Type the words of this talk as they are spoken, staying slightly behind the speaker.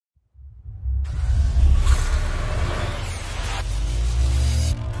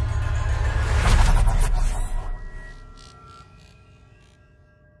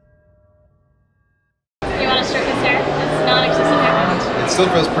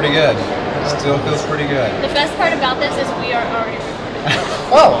still feels pretty good. Still feels pretty good. The best part about this is we are already recording.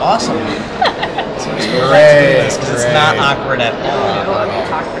 Oh, awesome. Great. Because it's not awkward at all.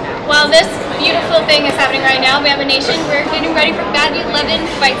 Well, this beautiful thing is happening right now. We have a nation. We're getting ready for Badbeat 11.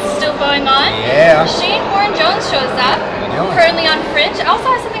 Fight's still going on. Yeah. Shane Warren Jones shows up. Currently on Fringe. Also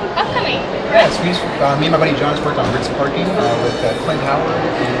has something upcoming. Yes, me and my buddy John worked on Ritz Parking with Clint Howard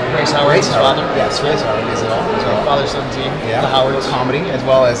and Race Howard's father. Yes, Race Howard is it all. Father-son team. Yeah, The Howard's comedy, as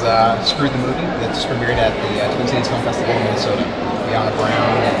well as Screwed the Movie that's premiered at the Twin Cities Film Festival in Minnesota. Brianna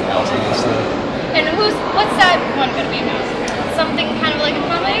Brown and Allison Eastwood. And what's that one going to be about? Something kind of like a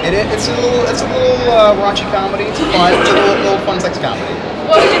comedy? It's a little raunchy comedy. It's fun. It's a little fun sex comedy.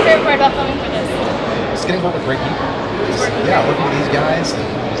 What was your favorite part about filming for this? Just getting to work with great people. Working with these guys and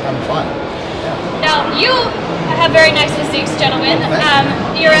just having fun. Yeah. Now, you have very nice physiques, gentlemen.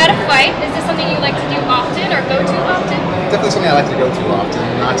 You're at a fight. Is this something you like to do often or go to often? Definitely something I like to go to often,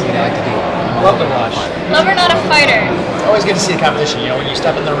 not something I like to do often. Love to watch. Lover, not a fighter. It's always good to see the competition. You know, when you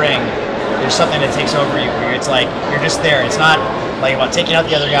step in the ring, there's something that takes over you. Where it's like you're just there. It's not like about taking out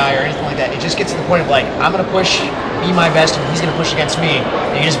the other guy or anything like that. It just gets to the point of like I'm gonna push, be my best, and he's gonna push against me.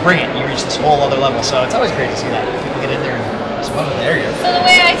 And you just bring it. You reach this whole other level. So it's always great to see that people get in there and just fun. There you go. So the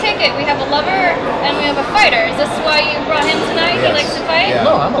way I take it, we have a lover and we have a fighter. Is this why you brought him tonight? Yes. He likes to fight. Yeah.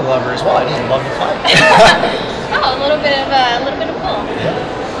 No, I'm a lover as well. I just love to fight. Oh, a little bit of both. Yeah.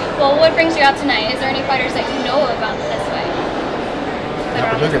 Well, what brings you out tonight? Is there any fighters that you know about this way?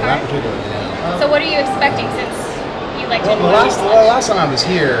 Not particularly, yeah. So what are you expecting since you like to Well, the last time I was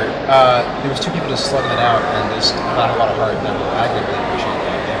here, there was two people just slugging it out and just not a lot of heart. And I really appreciate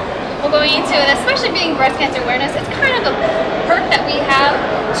that. Yeah. Well, going into it, especially being breast cancer awareness, it's kind of a perk that we have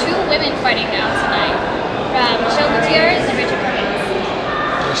two women fighting now tonight. Michelle Gutierrez and Rachel Cummings.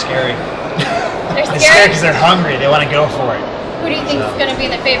 They're scary. They're They're scary? because they're hungry. They want to go for it. Who do you think is going to be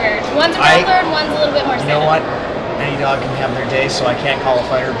in the favor? One's a wrestler and one's a little bit more You know stand-up. what? Any dog can have their day, so I can't call a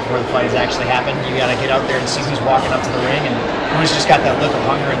fighter before the fight has actually happened. You got to get out there and see who's walking up to the ring and who's just got that look of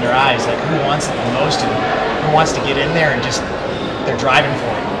hunger in their eyes, like who wants it the most and who wants to get in there and just they're driving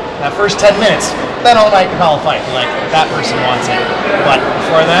for it. That first 10 minutes, then all night you call a fight. Like that person wants it, but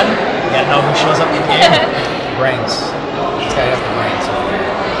before then, you got to know who shows up in the game. Brains. This guy has the brains.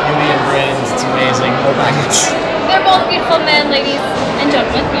 Beauty and brains, it's amazing. They're both beautiful men, ladies, and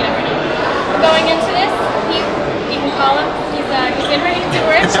gentlemen. You never know. We're going into this. You can call him. He's getting ready to do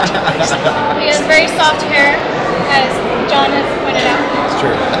it. He has very soft hair, as John has pointed out. It's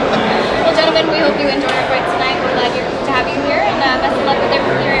true. Well, gentlemen, we hope you enjoy our fight tonight. We're glad to have you here, and best of luck with your